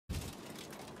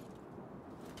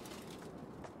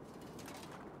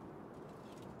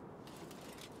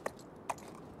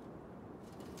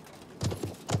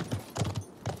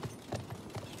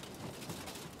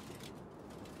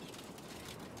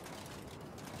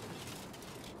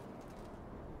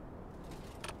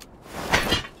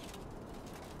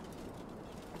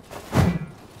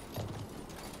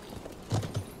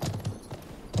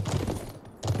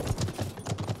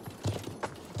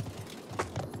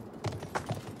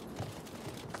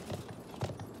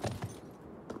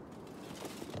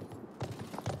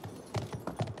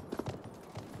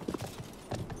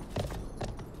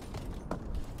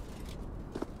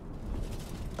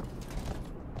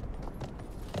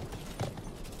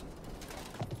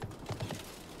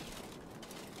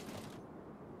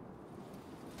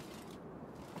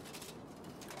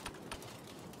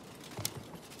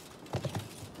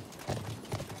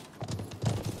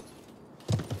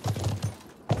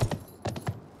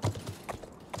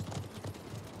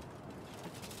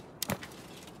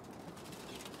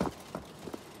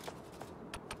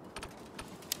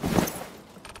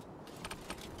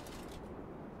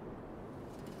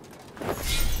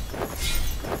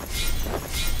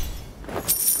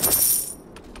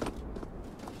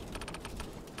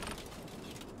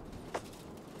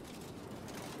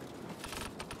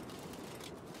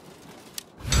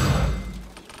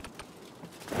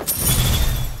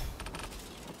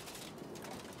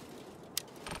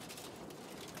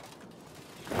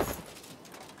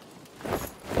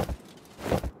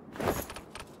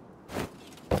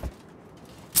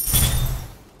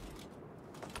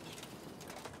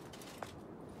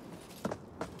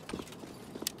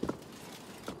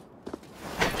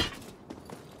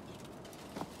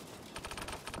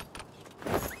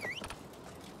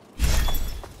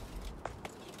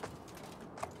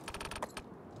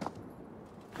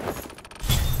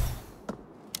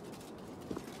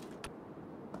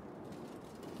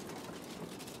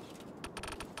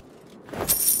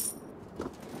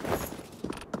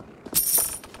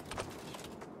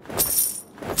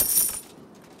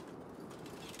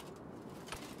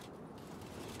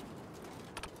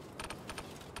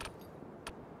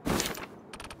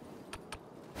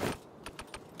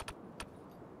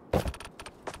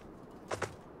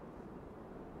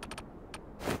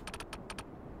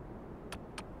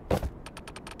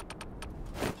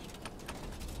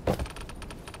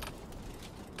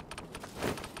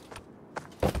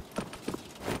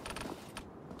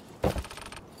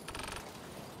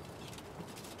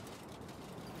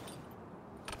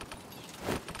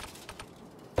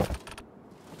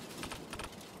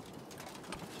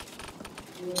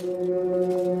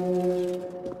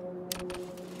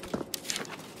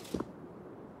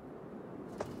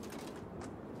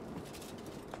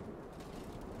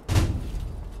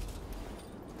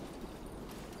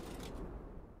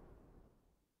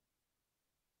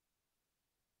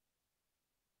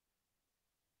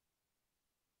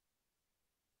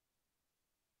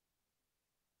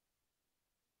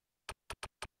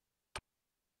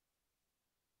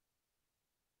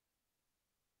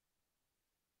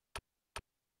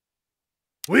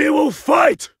We will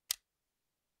fight!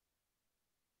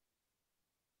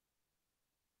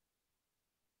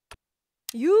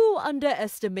 You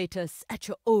underestimate us at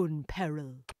your own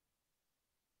peril.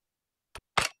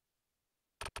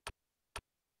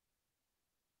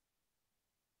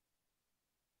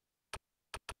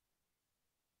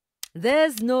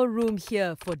 There's no room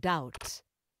here for doubt.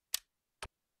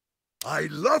 I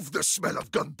love the smell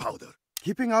of gunpowder.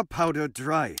 Keeping our powder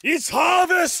dry. It's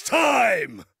harvest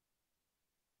time!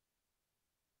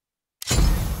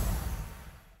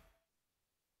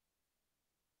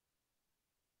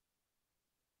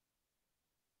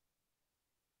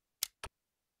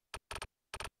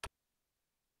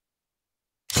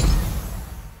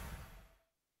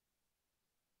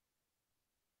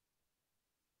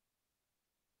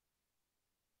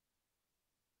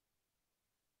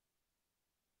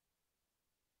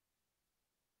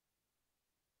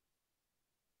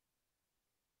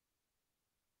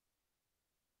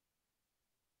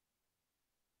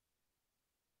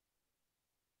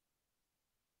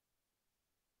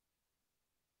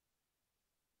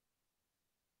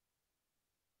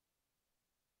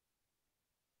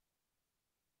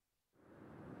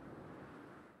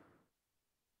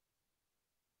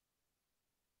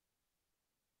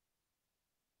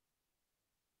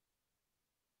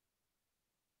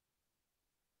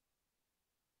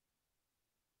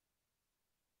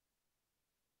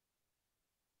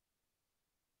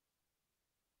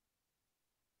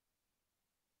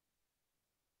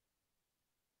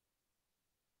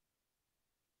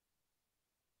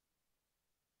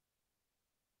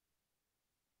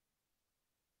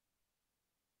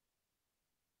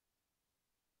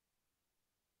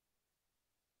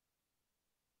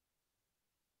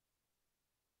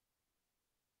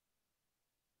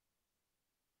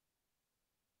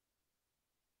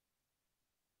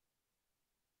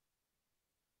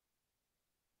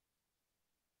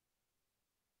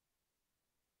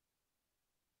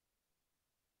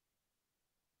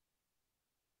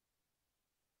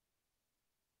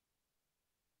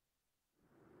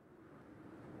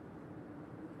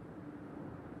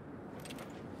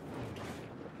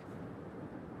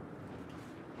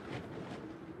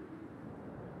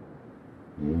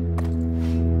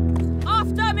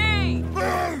 After me!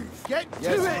 Get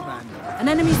to it! An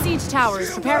enemy siege tower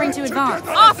is preparing to advance.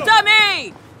 After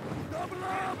me!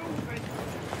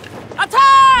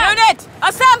 Attack! Unit,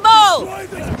 assemble!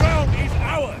 This ground is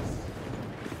ours!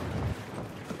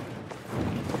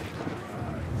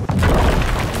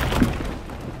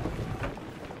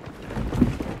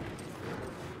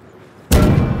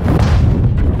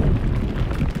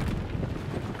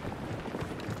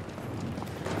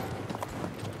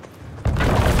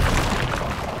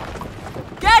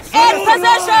 Get in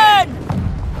position!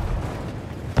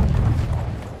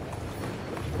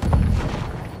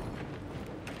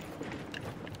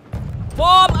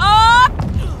 Form up!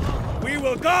 We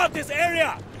will guard this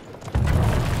area!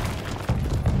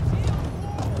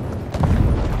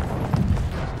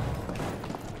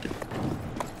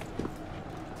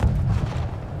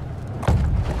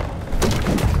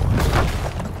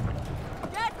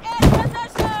 Get in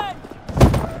position!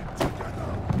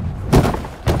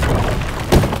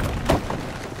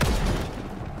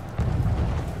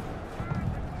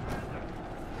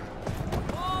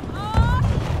 Form up!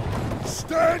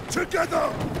 Stand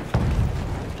together!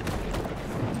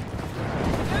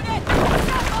 Unit,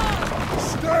 assemble!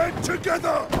 Stand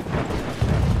together!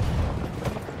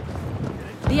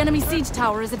 The enemy siege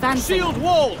tower is advancing. Shield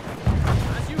wall!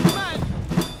 As you command!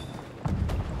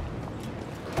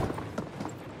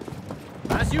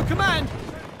 As you command!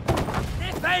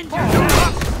 Defend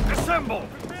yourself! Assemble!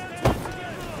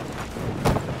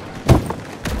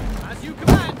 As you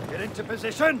command! Get into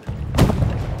position!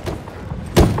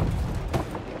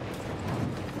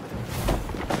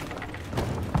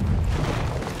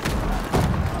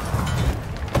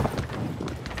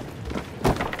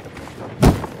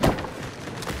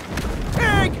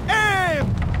 Take aim!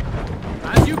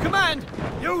 As you command!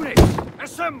 Units,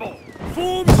 assemble!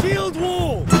 Form shield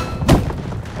wall!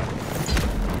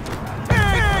 Take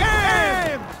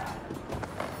aim!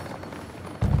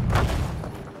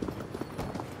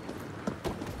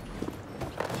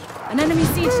 An enemy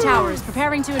siege tower is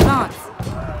preparing to advance.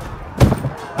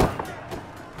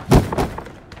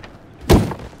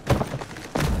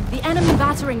 The enemy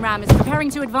battering ram is preparing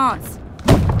to advance.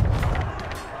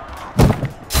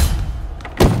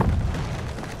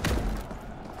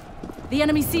 The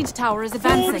enemy siege tower is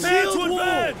advancing.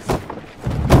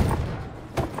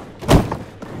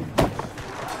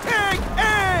 Take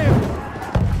aim!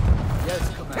 Yes,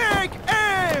 Commander. Take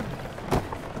aim!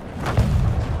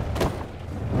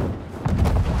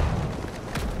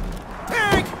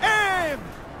 Take aim!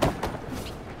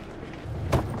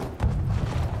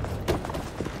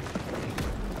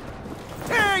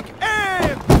 Take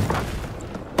aim!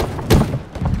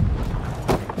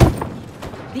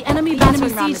 The enemy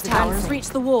battering ram siege tower has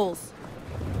reached the walls.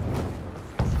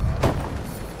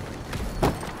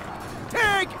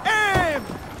 Take aim!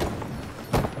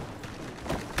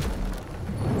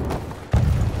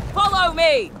 Follow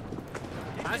me!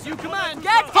 As you command!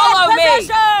 Get Follow in me!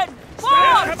 position!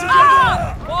 Form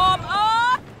up! Form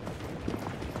up!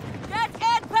 Get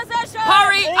in position!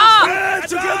 Hurry up! Stand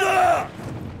together!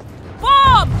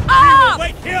 Form up!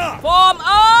 Wait here! Form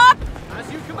up!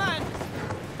 As you command!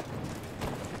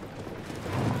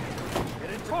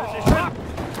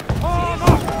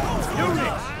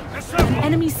 An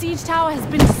enemy siege tower has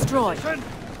been destroyed.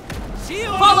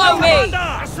 Follow me!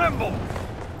 Assemble!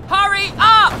 Hurry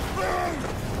up!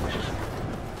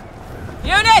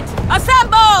 Unit,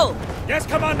 assemble! Yes,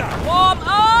 Commander! Form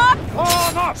up!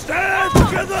 Form up! Stand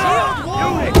together!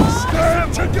 Unit,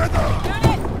 stand together!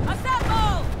 Unit,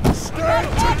 assemble! Stand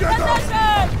Get in together!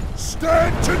 position!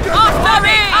 Stand together!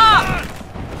 Hurry up!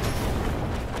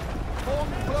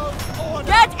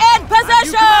 Get in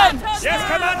position! Yes,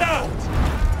 Commander!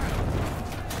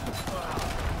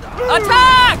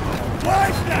 Attack!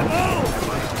 Wipe them all!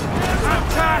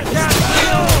 Attack! Take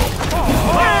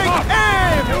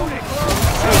aim!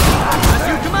 As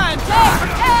you command!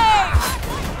 Take aim!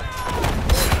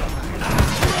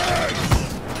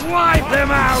 Wipe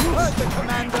them out!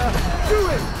 Commander! Do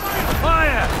it!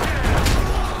 Fire!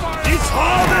 It's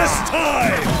harvest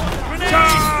time!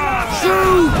 Charge!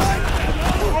 Shoot!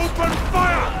 Open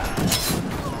fire!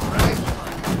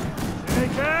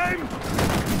 Take aim!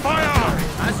 Fire!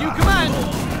 As you command!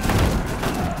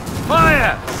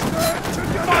 Fire!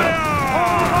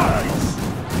 Fire!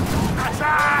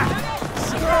 Attack!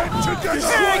 Stand together!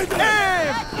 Take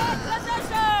aim!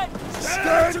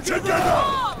 Stand together!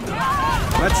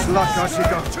 Let's lock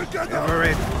Ashika. Together! Ever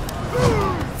ready.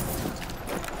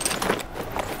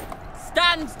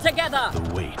 Stand together! The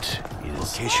weight is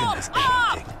Location is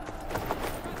Up! ending.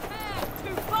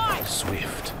 Prepare to fight!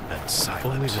 swift and silent.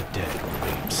 Only the dead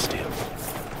remain still.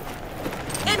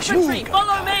 Infantry,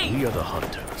 follow me! We are the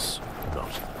hunters,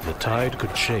 not. The tide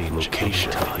could change.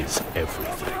 Location is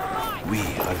everything. We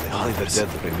are the Only the dead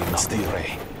remain still.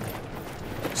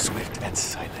 Swift and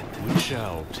silent. We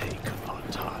shall take our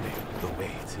time. The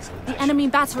wait is The enemy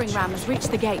battering ram has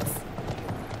reached the gates.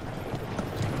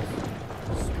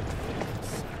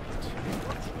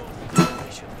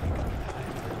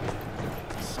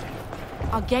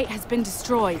 Our gate has been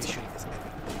destroyed.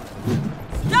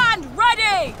 Stand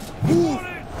ready! Move!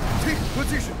 Take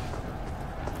position!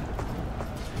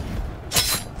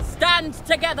 Stand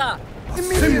together!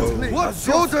 Immediately! What's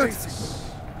orders?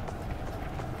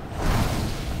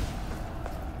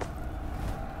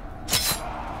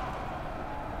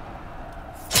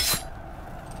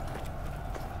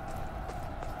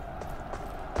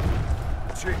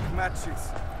 Check matches.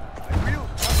 I will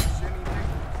punish any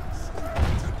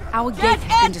negative. Our gate Get has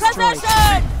been in destroyed.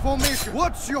 position! Formation.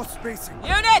 What's your spacing?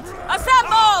 Unit,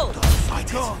 assemble!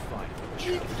 Fight it!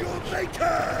 Keep your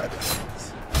maker!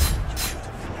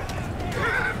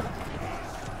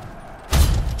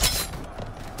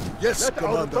 Yes, Let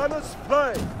our Commander. banners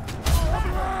fly!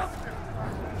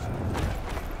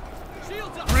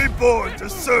 Reborn to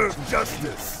serve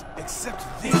justice. Accept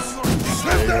this.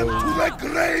 Send them to their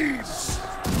graves.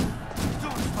 The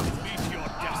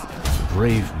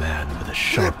brave man with a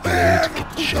sharp blade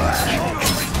can change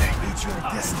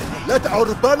everything. Let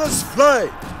our banners fly!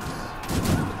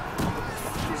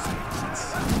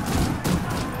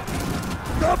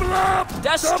 Double up!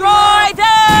 Destroy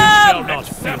them! Shall not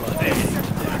feel a thing.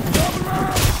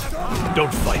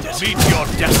 Don't fight us. Meet your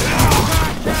destiny.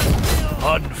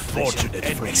 Unfortunate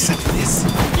friend. Accept this.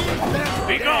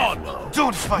 Be gone.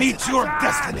 Don't fight. Meet your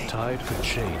destiny. Tide could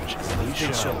change. We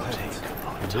shall take.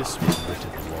 This was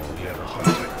written long ere the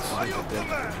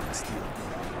hunters.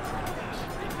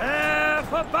 Prepare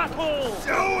for battle!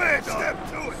 Do it! Step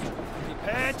to it!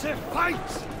 Prepare to fight!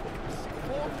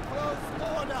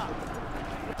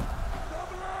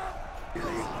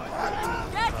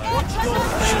 Get in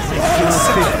position!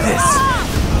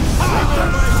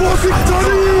 For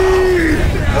victory!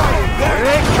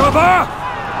 Take cover!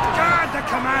 Guard the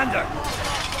commander!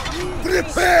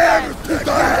 Prepare to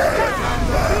die!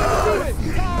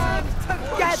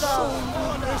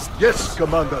 Yes,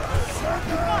 Commander.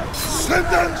 Send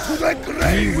them to the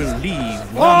grave! We will leave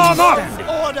Form none up! standing.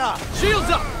 Order! Shields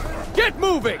up! Get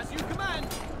moving!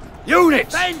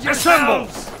 Units, assemble!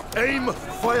 Aim,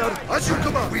 fire, as you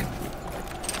command.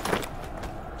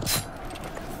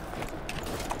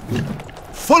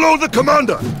 Follow the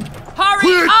commander! Hurry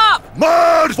Quick! up!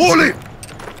 March! Fully!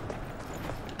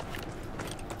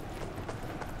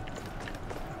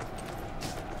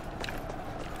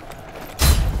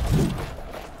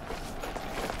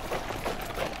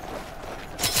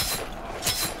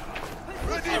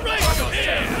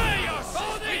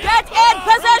 Get in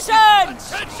position!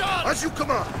 As you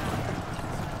command!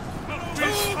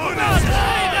 Get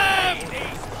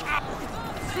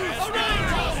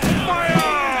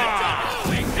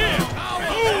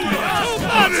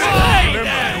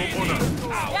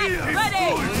ready!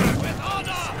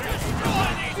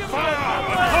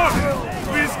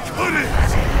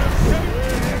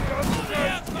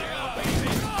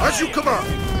 As you command!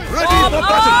 Ready for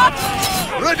battle!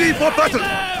 Ready for battle!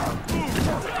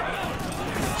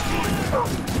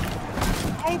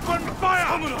 Open fire!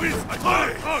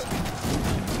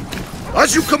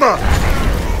 As you command!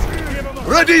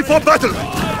 Ready for battle!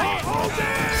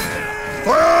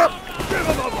 Fire!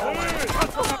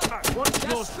 What's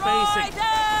your Destroy spacing?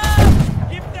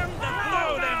 them! Give them the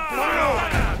load and fire!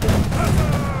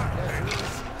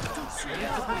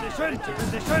 To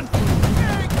position!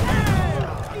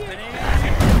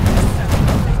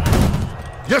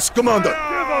 Yes, Commander!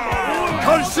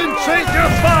 Concentrate your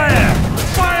fire!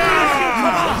 Fire!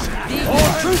 All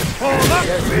troops form up!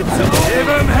 Give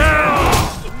them hell!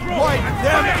 Wipe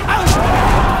them out!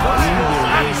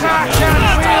 Attack and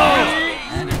wheel!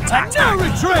 No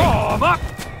retreat! Form up!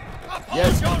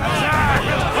 Yes. Attack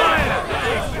and fire!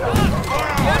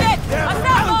 Unit,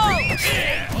 assemble!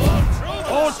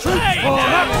 All troops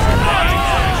form up!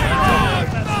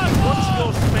 What's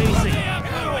your spacing?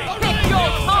 Pick your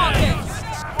targets!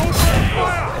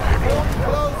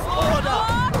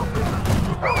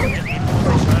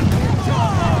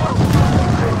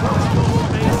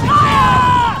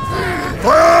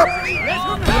 Fire!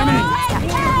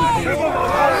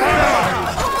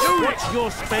 What's your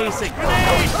spacing? The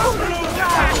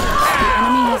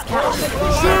enemy has captured.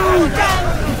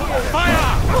 Fire!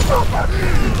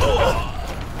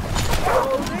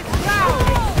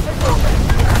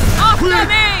 After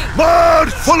me!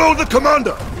 March! Follow the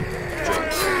commander!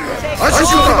 As you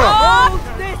command!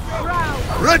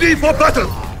 Up! Ready for battle!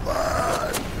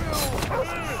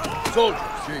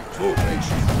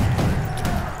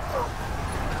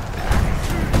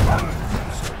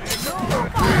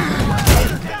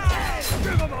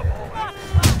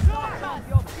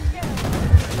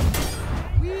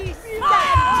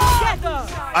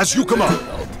 As you command!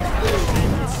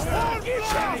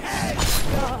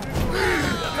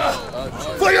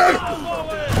 Fire!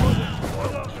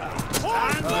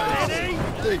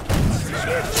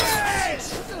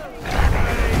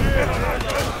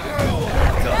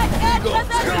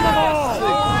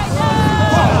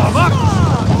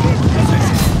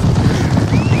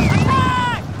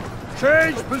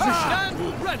 Change position!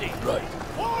 Ready!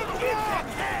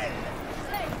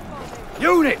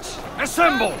 Units,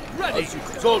 assemble! Ready!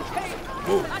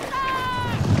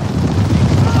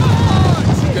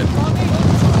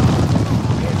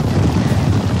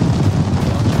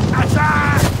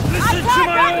 Attack! Listen to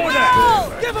my order!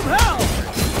 Give them hell!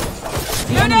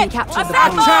 The enemy Unit, captured the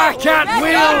assemble! Attack at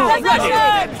will! Ready!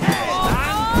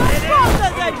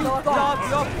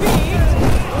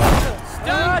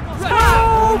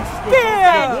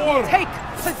 Fear! Take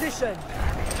position!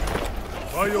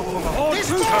 All troops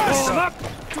form up!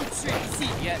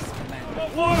 Yes, Commander.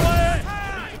 One way!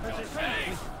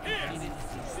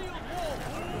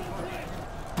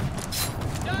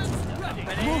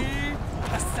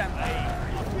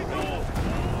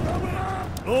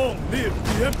 Long live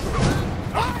the Emperor!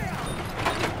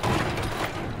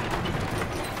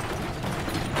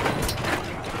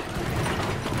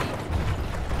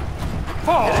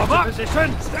 Form up! Position!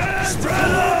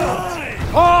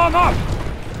 Form up!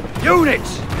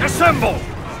 Units, assemble!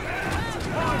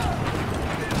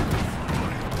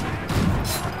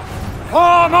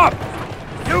 Form up!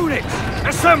 Units,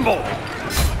 assemble!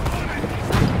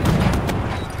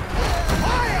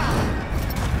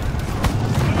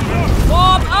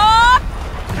 Form up!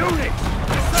 Units,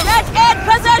 Get in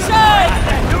position!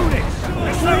 units,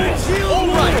 assemble! All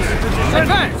right!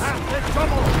 Advance!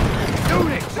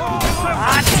 Units,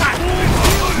 attack!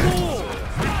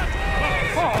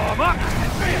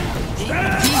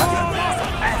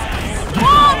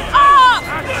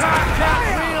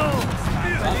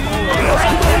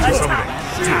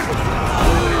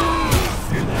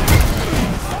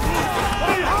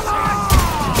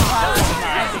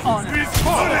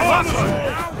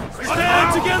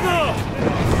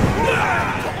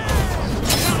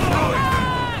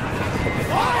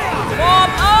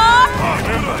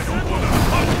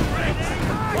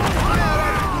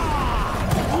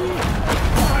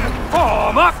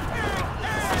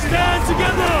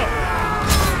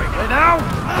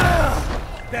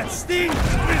 That stings!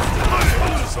 Come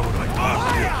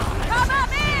at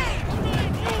me!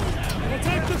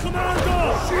 Protect the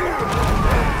commander!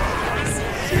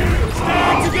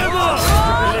 Stand together!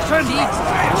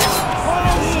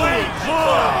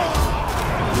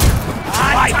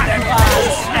 Fight them and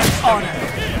honor.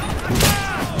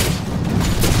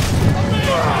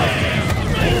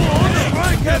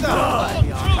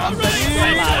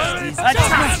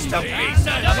 Attack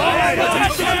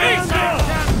the beast!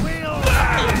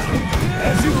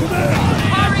 As you command!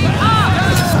 Hurry up!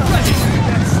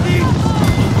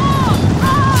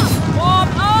 Warm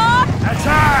up!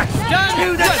 Attack! To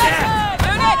the death!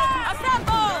 Unit,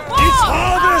 assemble! It's Warm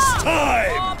harvest up!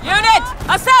 time! Unit,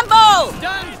 assemble!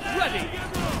 Stand ready.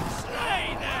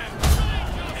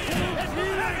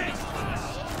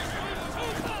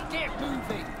 Get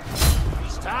moving.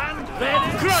 Stand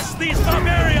ready! Crush these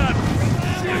barbarians!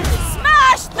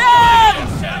 Smash them!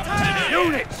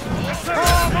 Units!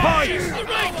 Form points! In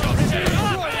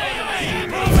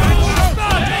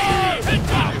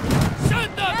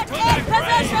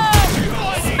position!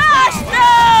 Smash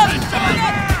them!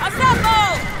 Unit, assemble!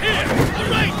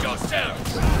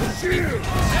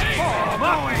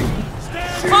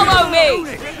 Follow me!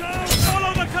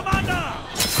 Follow the commander!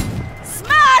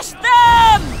 Smash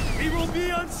them! He will be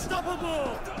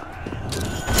unstoppable!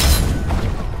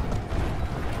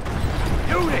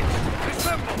 Units!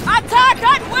 Assemble! Attack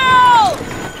at will!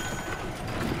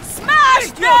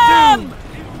 Smash them!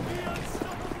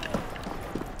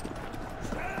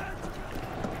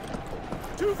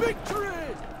 To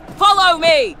victory! Follow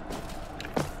me!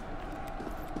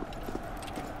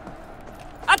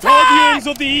 Attack! Guardians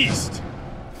of the East!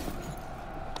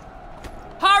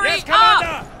 Hurry Yes, up!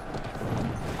 commander!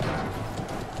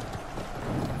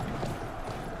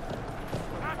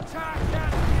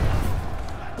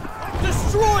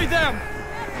 Destroy them. In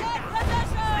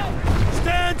position!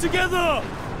 Stand together!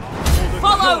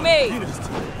 Follow me!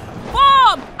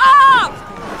 Form up!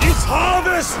 It's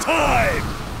harvest time!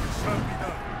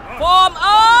 Form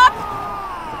up!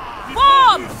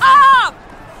 Form up!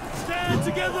 Stand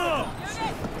together!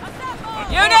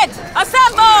 Unit,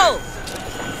 assemble!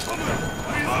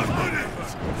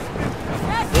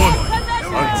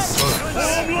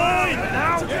 Form line!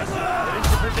 Now!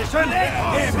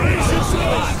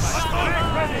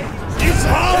 It's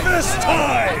harvest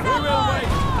time!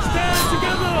 Stand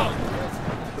together!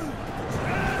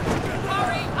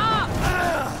 Hurry up!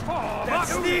 That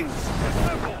stings!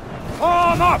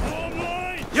 Form up!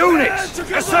 Units,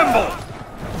 assemble!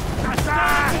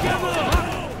 Stand together!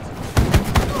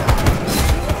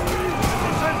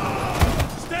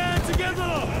 Stand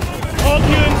together!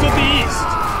 Guardians of the East!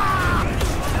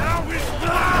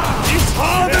 It's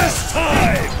harvest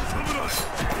time!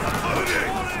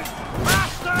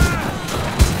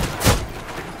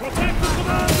 Protect the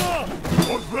commander!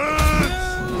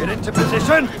 Get into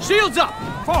position! Shields up.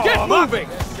 Get moving.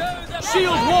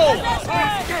 Shield wall.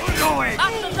 Going!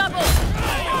 Up the double!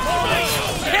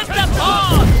 Hit them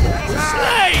hard!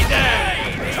 Slay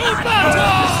them! To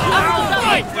battle!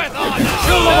 Fight with honor!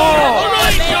 Kill them all!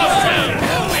 Arrange yourself!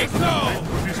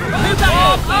 Move that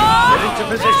form! Get into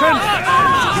position!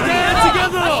 Stand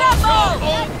together!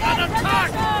 Assemble! An attack!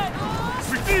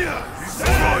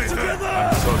 Stand together!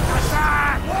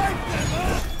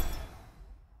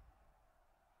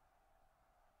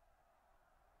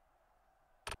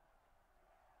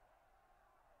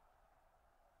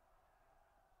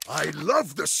 I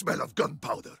love the smell of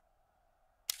gunpowder.